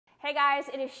Hey guys,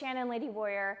 it is Shannon Lady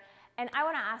Warrior, and I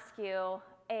want to ask you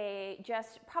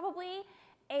probably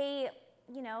a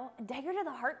dagger to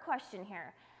the heart question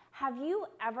here. Have you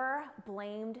ever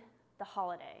blamed the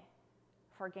holiday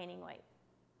for gaining weight?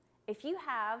 If you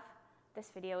have, this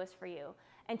video is for you.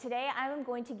 And today I'm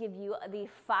going to give you the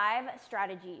 5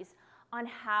 strategies on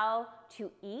how to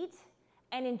eat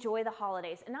and enjoy the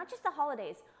holidays. And not just the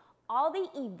holidays, all the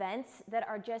events that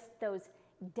are just those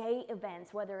day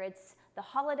events, whether it's the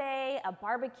holiday, a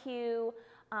barbecue,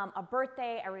 a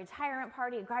birthday, a retirement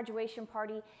party, a graduation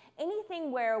party,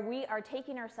 anything where we are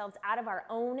taking ourselves out of our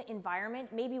own environment.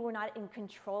 Maybe we're not in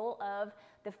control of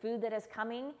the food that is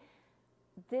coming.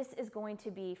 This is going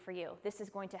to be for you. This is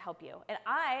going to help you. And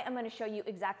I am going to show you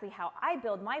exactly how I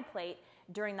build my plate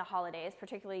during the holidays,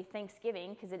 particularly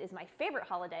Thanksgiving, because it is my favorite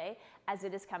holiday as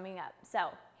it is coming up. So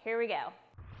here we go.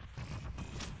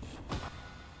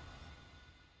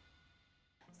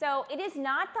 So it is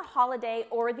not the holiday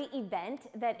or the event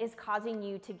that is causing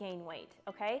you to gain weight,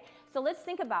 okay? So let's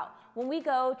think about when we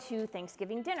go to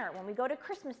Thanksgiving dinner, when we go to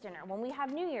Christmas dinner, when we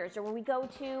have New Year's, or when we go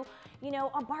to,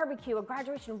 a barbecue, a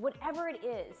graduation, whatever it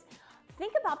is.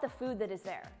 Think about the food that is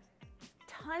there.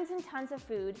 Tons and tons of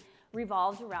food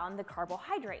revolves around the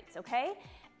carbohydrates, okay?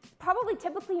 Probably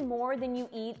typically more than you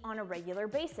eat on a regular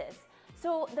basis.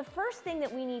 So the first thing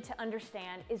that we need to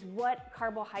understand is what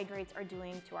carbohydrates are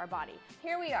doing to our body.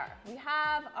 Here we are. We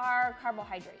have our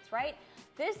carbohydrates, right?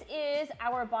 This is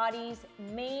our body's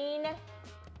main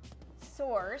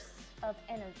source of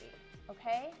energy,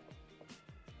 okay?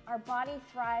 Our body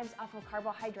thrives off of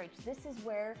carbohydrates. This is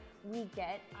where we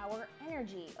get our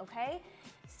energy, okay?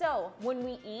 So when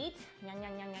we eat,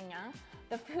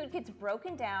 the food gets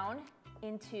broken down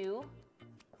into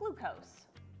glucose.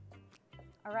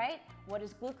 All right, what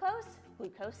is glucose?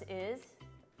 Glucose is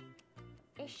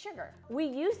a sugar. We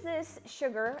use this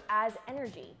sugar as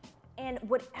energy, and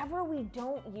whatever we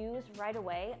don't use right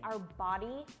away, our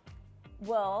body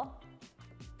will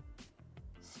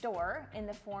store in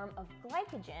the form of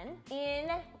glycogen in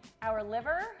our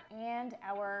liver and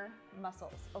our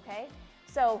muscles, okay?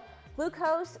 So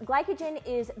glycogen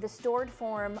is the stored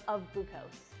form of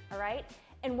glucose, all right?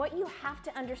 And what you have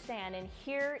to understand, and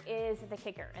here is the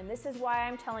kicker, and this is why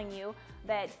I'm telling you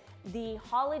that the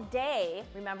holiday,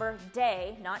 remember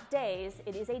day, not days,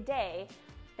 it is a day,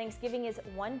 Thanksgiving is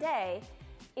one day,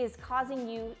 is causing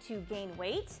you to gain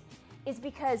weight, is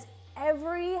because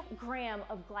every gram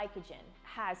of glycogen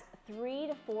has 3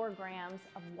 to 4 grams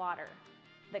of water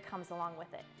that comes along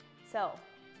with it. So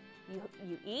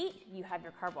you eat, you have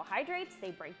your carbohydrates,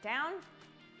 they break down,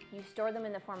 you store them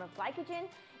in the form of glycogen.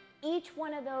 Each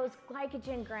one of those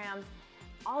glycogen grams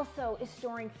also is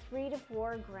storing 3 to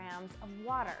 4 grams of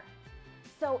water.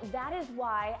 So that is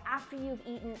why after you've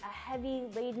eaten a heavy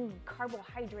laden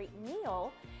carbohydrate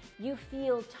meal, you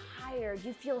feel tired,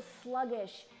 you feel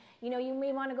sluggish, you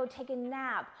may want to go take a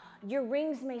nap, your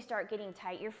rings may start getting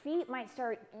tight, your feet might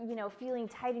start, feeling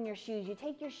tight in your shoes, you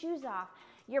take your shoes off,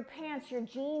 your pants, your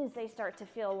jeans, they start to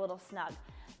feel a little snug.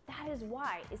 That is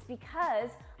why, it's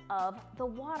because of the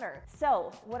water.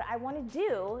 So what I want to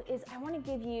do is I want to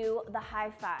give you the high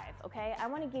 5, okay? I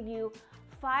want to give you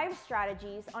 5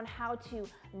 strategies on how to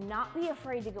not be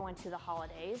afraid to go into the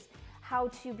holidays, how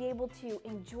to be able to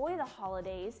enjoy the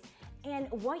holidays, and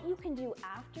what you can do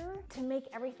after to make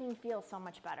everything feel so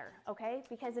much better, okay?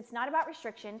 Because it's not about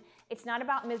restriction, it's not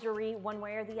about misery one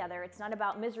way or the other, it's not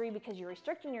about misery because you're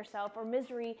restricting yourself or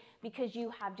misery because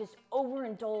you have just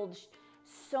overindulged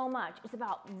so much. It's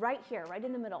about right here, right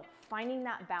in the middle, finding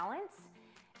that balance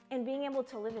and being able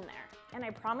to live in there. And I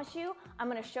promise you, I'm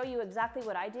gonna show you exactly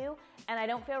what I do, and I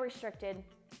don't feel restricted.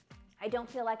 I don't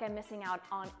feel like I'm missing out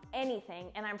on anything,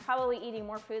 and I'm probably eating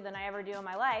more food than I ever do in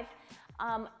my life,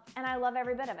 and I love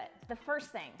every bit of it. The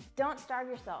first thing, don't starve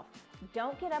yourself.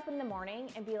 Don't get up in the morning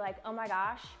and be like, oh my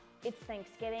gosh, it's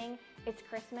Thanksgiving, it's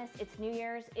Christmas, it's New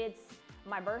Year's, it's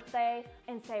my birthday,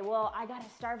 and say, well, I gotta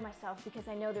starve myself because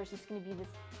I know there's just gonna be this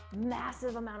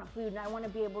massive amount of food and I wanna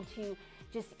be able to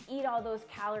just eat all those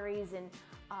calories and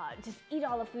just eat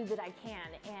all the food that I can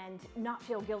and not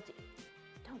feel guilty.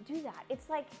 Don't do that. It's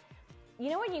like,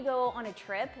 when you go on a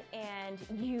trip and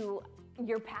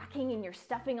you're packing and you're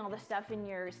stuffing all the stuff in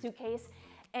your suitcase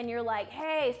and you're like,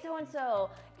 hey,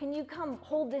 so-and-so, can you come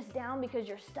hold this down because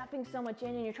you're stuffing so much in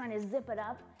and you're trying to zip it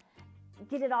up?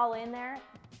 Get it all in there.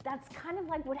 That's kind of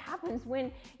like what happens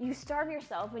when you starve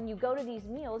yourself, when you go to these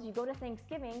meals, you go to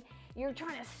Thanksgiving, you're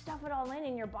trying to stuff it all in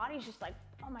and your body's just like,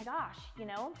 oh my gosh,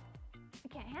 I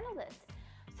can't handle this.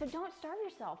 So don't starve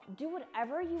yourself. Do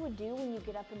whatever you would do when you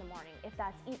get up in the morning. If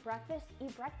that's eat breakfast,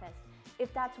 eat breakfast.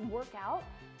 If that's work out,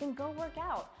 then go work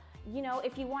out. You know,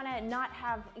 if you want to not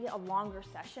have a longer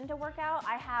session to work out,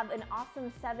 I have an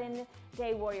awesome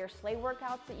 7-day warrior sleigh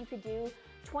workouts that you could do.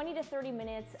 20 to 30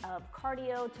 minutes of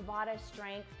cardio, Tabata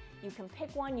strength. You can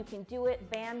pick one, you can do it,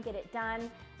 bam, get it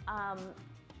done,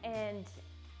 and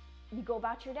you go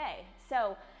about your day.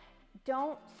 So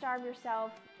don't starve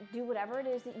yourself. Do whatever it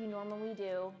is that you normally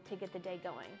do to get the day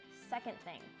going. Second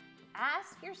thing,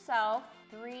 ask yourself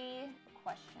 3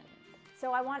 questions.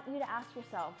 So I want you to ask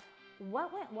yourself,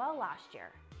 what went well last year?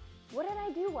 What did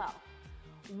I do well?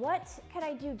 What could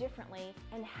I do differently?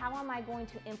 And how am I going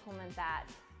to implement that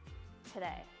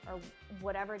today or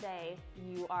whatever day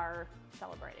you are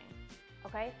celebrating?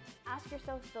 Okay? Ask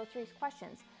yourself those 3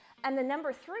 questions. And the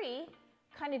number 3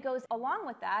 kind of goes along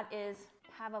with that is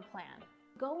have a plan.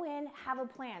 Go in, have a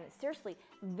plan. Seriously,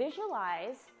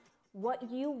 visualize what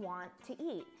you want to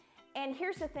eat. And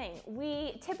here's the thing,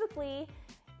 we typically,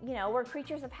 you know, we're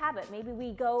creatures of habit. Maybe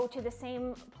we go to the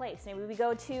same place. Maybe we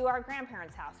go to our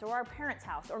grandparents' house or our parents'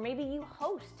 house, or maybe you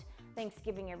host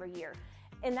Thanksgiving every year.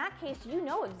 In that case, you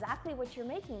know exactly what you're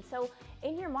making. So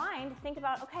in your mind, think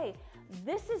about, okay,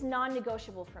 this is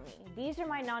non-negotiable for me. These are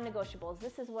my non-negotiables.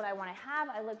 This is what I want to have.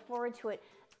 I look forward to it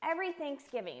every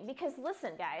Thanksgiving. Because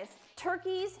listen, guys,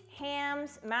 turkeys,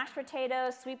 hams, mashed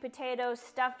potatoes, sweet potatoes,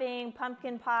 stuffing,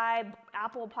 pumpkin pie,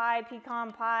 apple pie,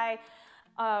 pecan pie,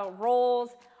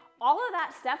 rolls, all of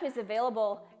that stuff is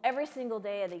available every single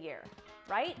day of the year,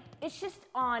 right? It's just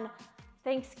on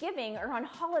Thanksgiving or on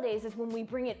holidays is when we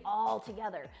bring it all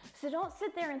together. So don't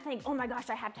sit there and think, oh my gosh,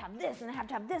 I have to have this and I have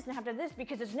to have this and I have to have this,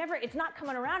 because it's not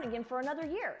coming around again for another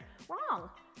year. Wrong.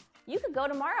 You could go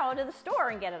tomorrow to the store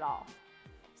and get it all.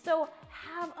 So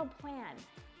have a plan.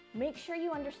 Make sure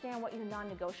you understand what your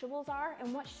non-negotiables are,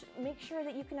 and make sure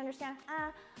that you can understand,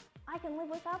 I can live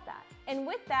without that. And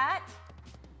with that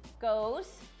goes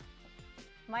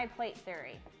my plate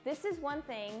theory. This is one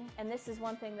thing, and this is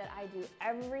one thing that I do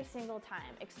every single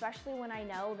time, especially when I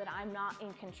know that I'm not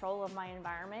in control of my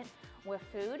environment with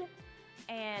food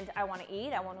and I want to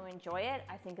eat, I want to enjoy it.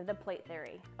 I think of the plate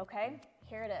theory, okay?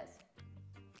 Here it is.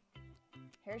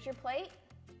 Here's your plate.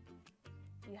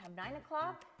 You have 9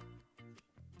 o'clock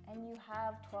and you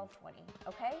have 12:20,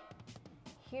 okay?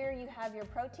 Here you have your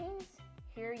proteins.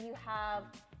 Here you have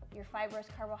your fibrous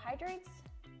carbohydrates.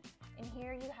 And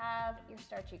here you have your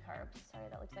starchy carbs. Sorry,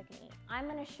 that looks like an E. I'm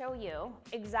gonna show you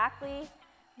exactly,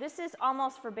 this is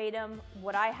almost verbatim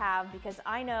what I have, because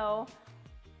I know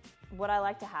what I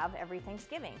like to have every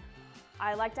Thanksgiving.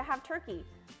 I like to have turkey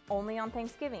only on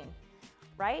Thanksgiving,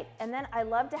 right? And then I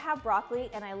love to have broccoli,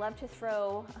 and I love to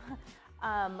throw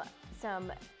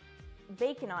some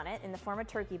bacon on it in the form of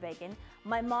turkey bacon.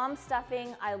 My mom's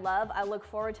stuffing, I love. I look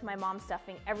forward to my mom's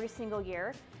stuffing every single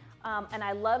year. And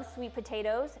I love sweet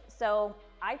potatoes, so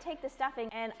I take the stuffing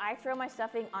and I throw my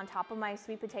stuffing on top of my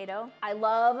sweet potato. I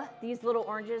love these little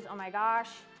oranges, oh my gosh,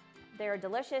 they're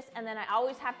delicious. And then I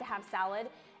always have to have salad.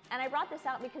 And I brought this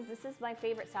out because this is my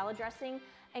favorite salad dressing.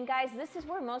 And guys, this is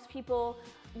where most people,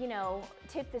 you know,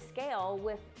 tip the scale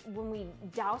with when we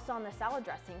douse on the salad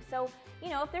dressing. So, you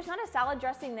know, if there's not a salad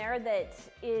dressing there that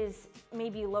is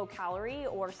maybe low calorie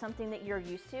or something that you're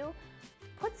used to,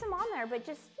 put some on there, but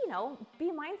just, you know,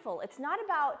 be mindful. It's not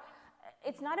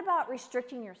about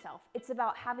restricting yourself. It's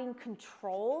about having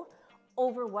control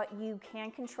over what you can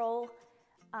control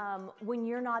when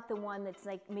you're not the one that's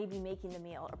like maybe making the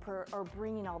meal or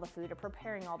bringing all the food or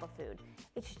preparing all the food.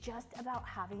 It's just about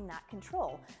having that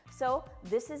control. So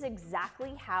this is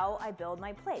exactly how I build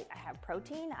my plate. I have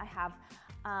protein, I have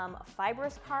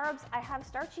fibrous carbs, I have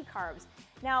starchy carbs.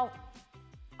 Now,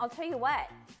 I'll tell you what,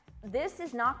 this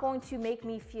is not going to make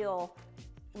me feel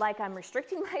like I'm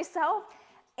restricting myself,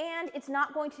 and it's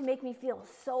not going to make me feel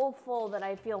so full that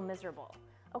I feel miserable.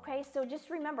 Okay, so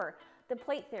just remember the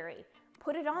plate theory.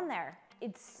 Put it on there.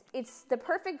 It's the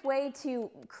perfect way to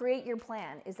create your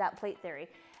plan, is that plate theory.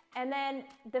 And then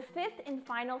the 5th and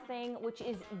final thing, which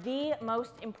is the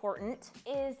most important,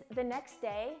 is the next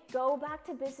day, go back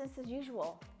to business as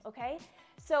usual, okay?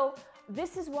 So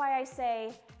this is why I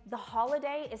say the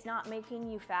holiday is not making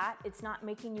you fat, it's not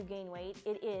making you gain weight,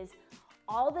 it is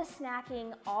all the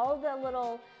snacking, all the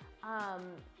little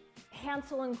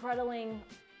Hansel and Greteling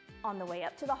on the way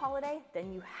up to the holiday,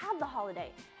 then you have the holiday.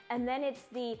 And then it's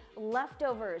the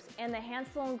leftovers and the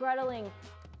Hansel and Greteling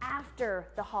after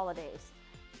the holidays.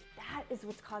 That is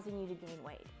what's causing you to gain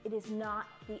weight. It is not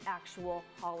the actual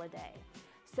holiday.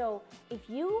 So if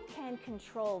you can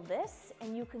control this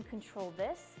and you can control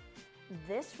this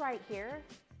right here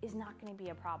is not going to be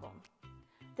a problem.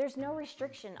 There's no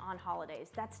restriction on holidays.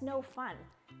 That's no fun.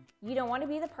 You don't want to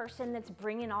be the person that's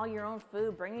bringing all your own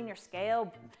food, bringing your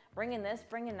scale, bringing this,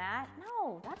 bringing that.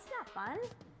 No, that's not fun.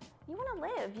 You want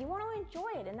to live, you want to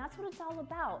enjoy it, and that's what it's all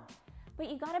about. But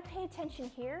you got to pay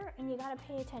attention here, and you got to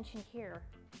pay attention here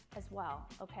as well,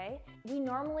 okay? We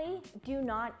normally do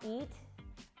not eat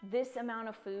this amount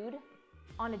of food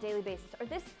on a daily basis, or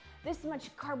this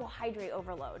much carbohydrate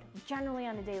overload, generally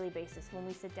on a daily basis when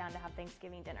we sit down to have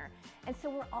Thanksgiving dinner. And so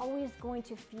we're always going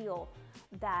to feel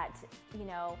that, you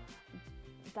know,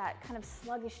 that kind of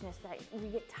sluggishness, that we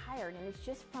get tired, and it's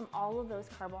just from all of those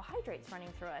carbohydrates running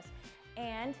through us.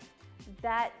 And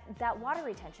that water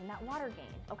retention, that water gain,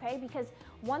 okay? Because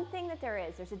one thing that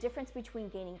there's a difference between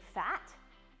gaining fat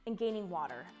and gaining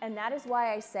water. And that is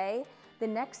why I say the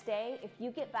next day, if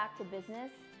you get back to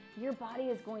business, your body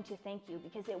is going to thank you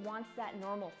because it wants that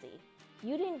normalcy.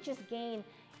 You didn't just gain,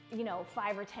 you know,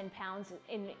 5 or 10 pounds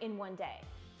in one day.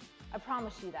 I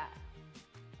promise you that,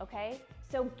 okay?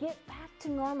 So get back to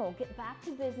normal, get back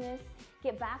to business,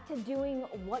 get back to doing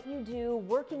what you do,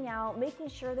 working out, making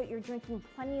sure that you're drinking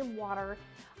plenty of water,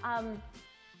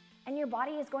 and your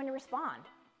body is going to respond,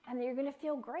 and you're gonna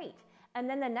feel great. And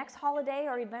then the next holiday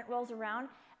or event rolls around,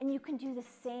 and you can do the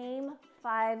same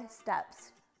 5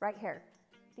 steps right here,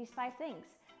 these 5 things,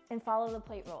 and follow the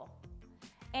plate roll.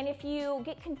 And if you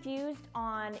get confused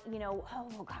on, you know,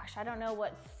 oh gosh, I don't know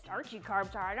what starchy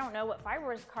carbs are, I don't know what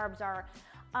fibrous carbs are,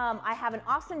 I have an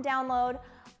awesome download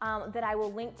that I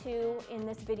will link to in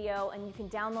this video, and you can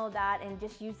download that and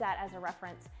just use that as a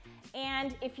reference.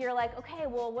 And if you're like, okay,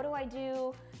 well, what do I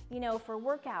do, you know, for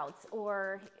workouts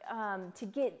or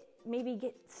to maybe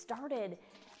get started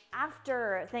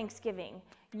after Thanksgiving,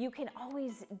 you can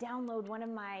always download one of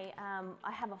my,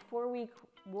 I have a 4-week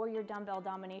warrior dumbbell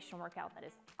domination workout that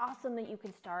is awesome that you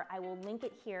can start. I will link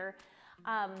it here.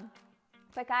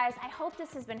 But guys, I hope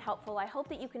this has been helpful. I hope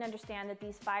that you can understand that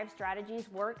these 5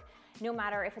 strategies work no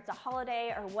matter if it's a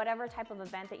holiday or whatever type of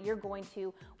event that you're going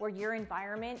to where your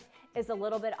environment is a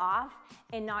little bit off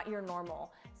and not your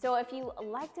normal. So if you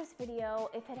like this video,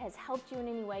 if it has helped you in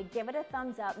any way, give it a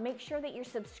thumbs up. Make sure that you're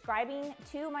subscribing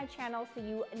to my channel so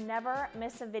you never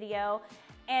miss a video.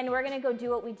 And we're gonna go do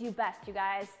what we do best, you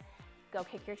guys. Go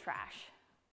kick your trash.